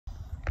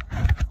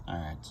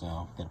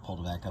So gotta pull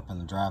it back up in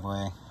the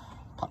driveway,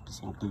 pop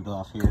this little boot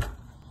off here.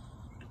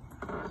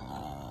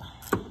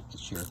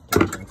 Get your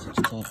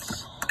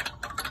 13/16.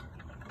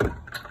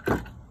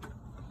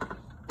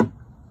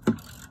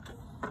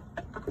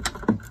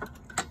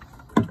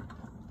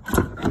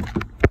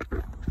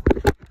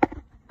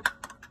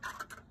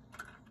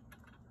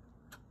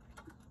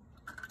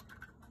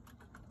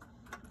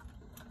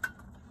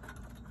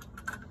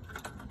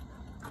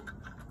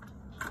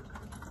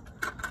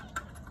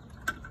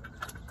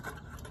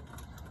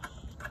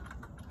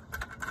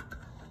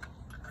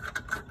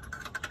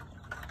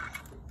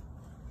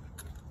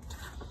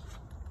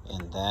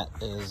 And that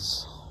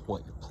is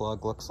what your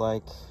plug looks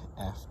like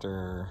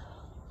after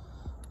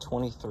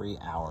 23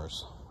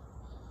 hours,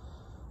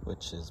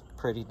 which is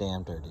pretty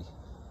damn dirty.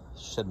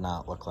 Should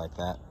not look like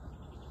that.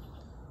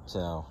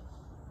 So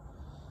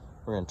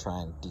we're gonna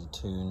try and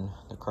detune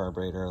the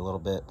carburetor a little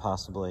bit,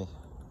 possibly.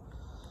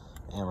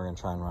 And we're gonna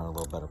try and run a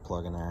little better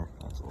plug in there.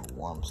 That's a little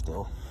warm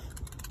still.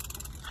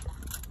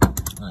 I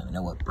don't even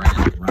know what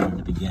brand to run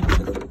to begin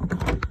with.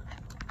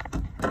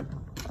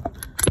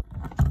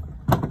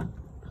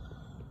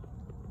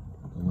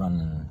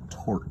 Running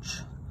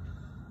Torch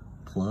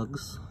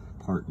plugs,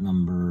 part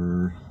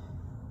number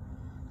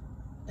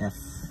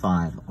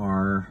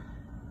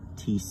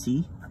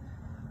F5RTC.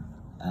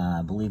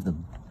 I believe the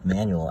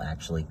manual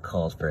actually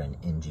calls for an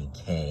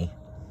NGK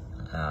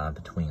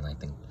between, I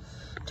think,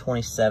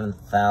 27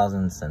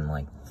 thousandths and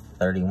like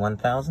 31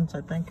 thousandths,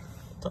 I think,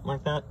 something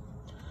like that.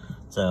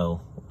 So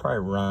we'll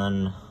probably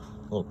run a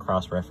little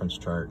cross-reference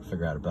chart,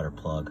 figure out a better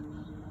plug,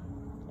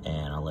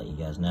 and I'll let you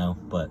guys know,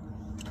 but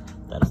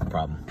that is the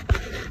problem.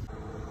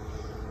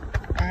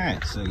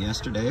 Alright, so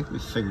yesterday we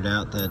figured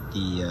out that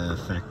the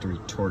factory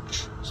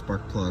Torch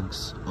spark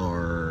plugs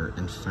are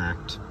in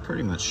fact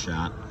pretty much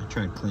shot. I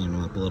tried cleaning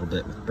them up a little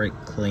bit with brake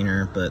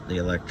cleaner, but the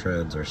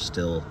electrodes are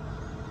still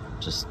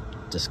just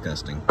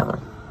disgusting.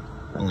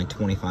 Only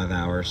 25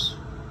 hours,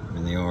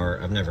 and they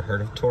are, I've never heard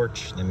of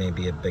Torch. They may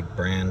be a big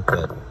brand,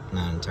 but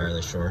not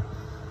entirely sure.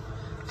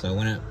 So I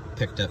went and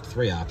picked up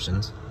 3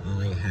 options.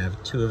 Only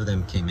have 2 of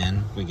them came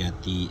in. We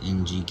got the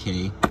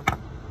NGK,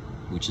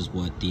 which is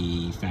what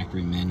the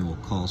factory manual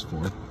calls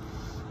for.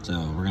 So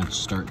we're going to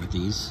start with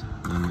these.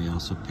 Then we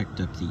also picked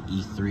up the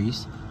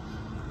E3s,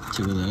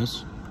 2 of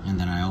those. And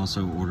then I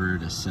also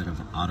ordered a set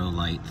of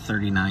Autolite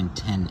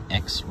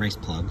 3910X race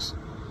plugs.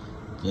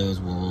 Those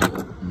will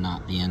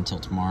not be in till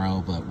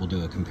tomorrow, but we'll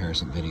do a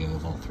comparison video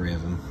of all 3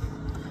 of them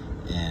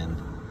and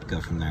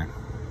go from there.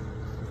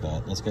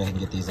 But let's go ahead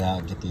and get these out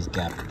and get these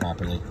gapped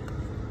properly.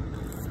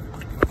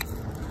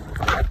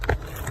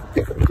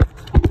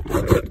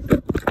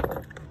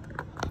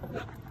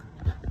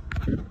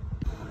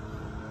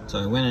 So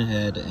I went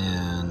ahead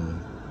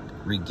and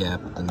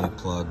re-gapped the new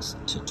plugs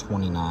to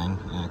 29.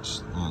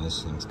 Actually, oh,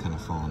 this thing's kind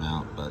of falling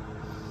out, but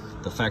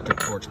the factory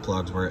Torch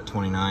plugs were at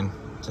 29,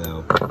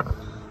 so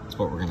that's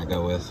what we're gonna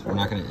go with. We're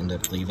not gonna end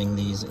up leaving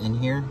these in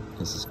here.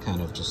 This is kind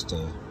of just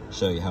to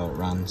show you how it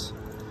runs,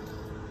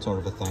 sort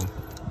of a thing.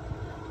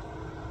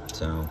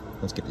 So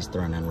let's get these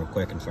thrown in real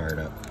quick and fire it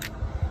up.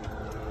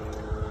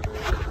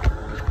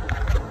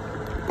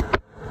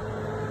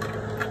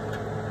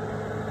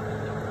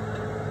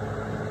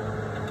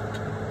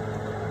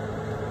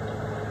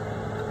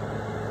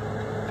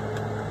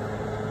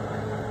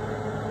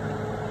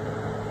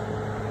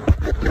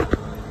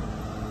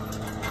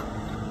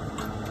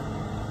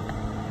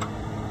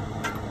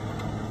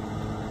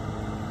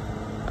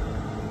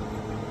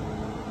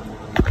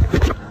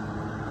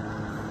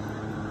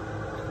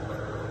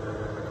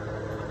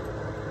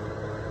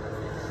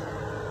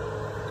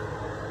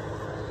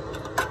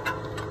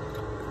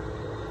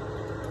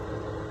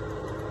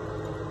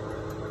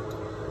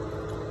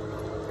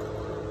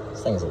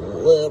 This thing's a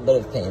little bit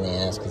of a pain in the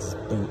ass because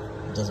this boot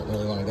doesn't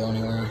really want to go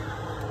anywhere.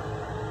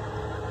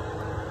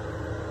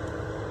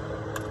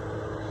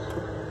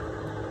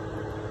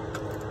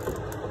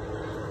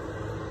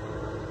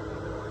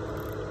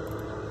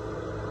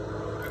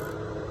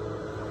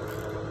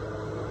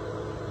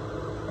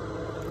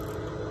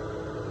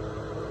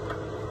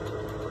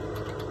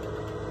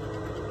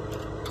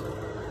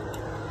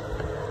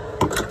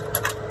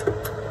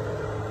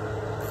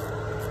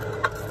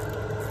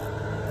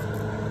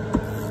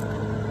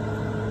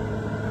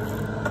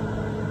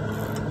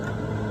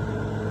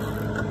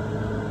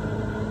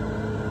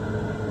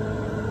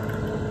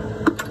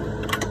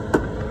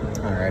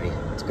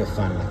 Let's go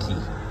find my key.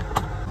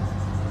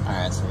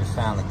 Alright, so we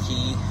found the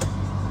key.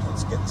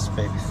 Let's get this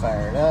baby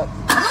fired up.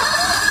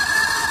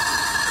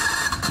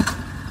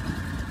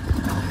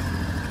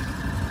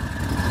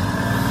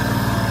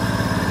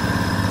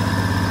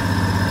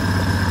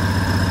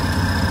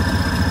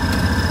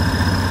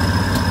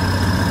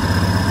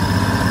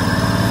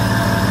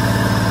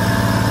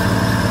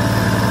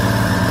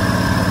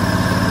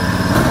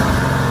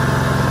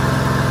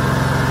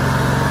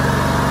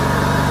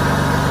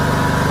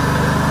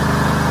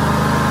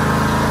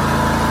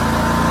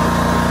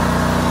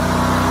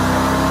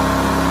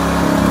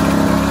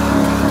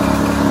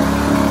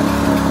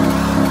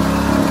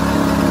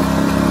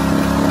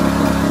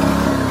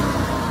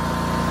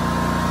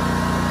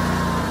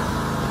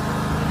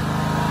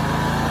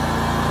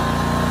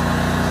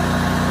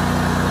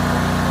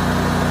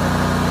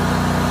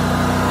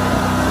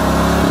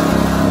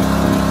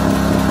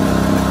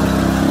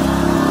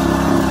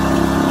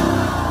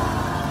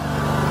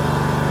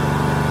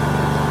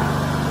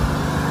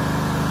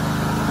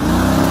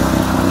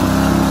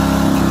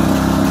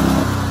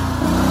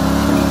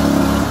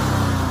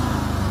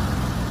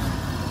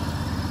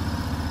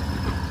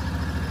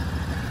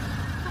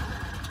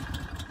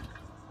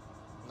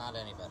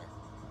 not any better.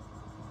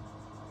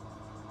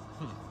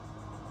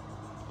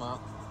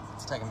 Well,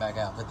 let's take them back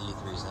out, put the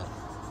E3s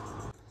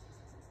in.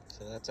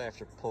 So that's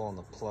after pulling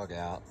the plug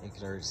out. You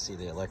can already see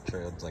the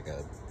electrodes like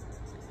a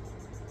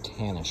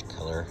tannish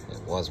color.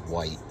 It was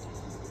white.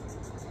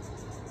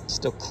 It's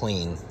still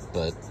clean,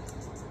 but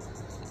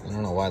I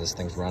don't know why this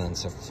thing's running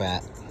so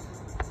fat.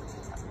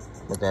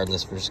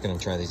 Regardless, we're just going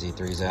to try these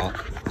E3s out,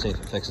 see if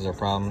it fixes our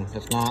problem.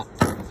 If not,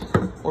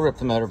 we'll rip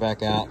the motor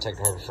back out, take it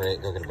to Harbor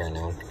Freight, go get a brand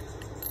new one.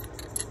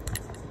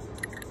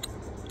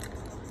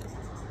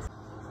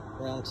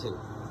 Round 2.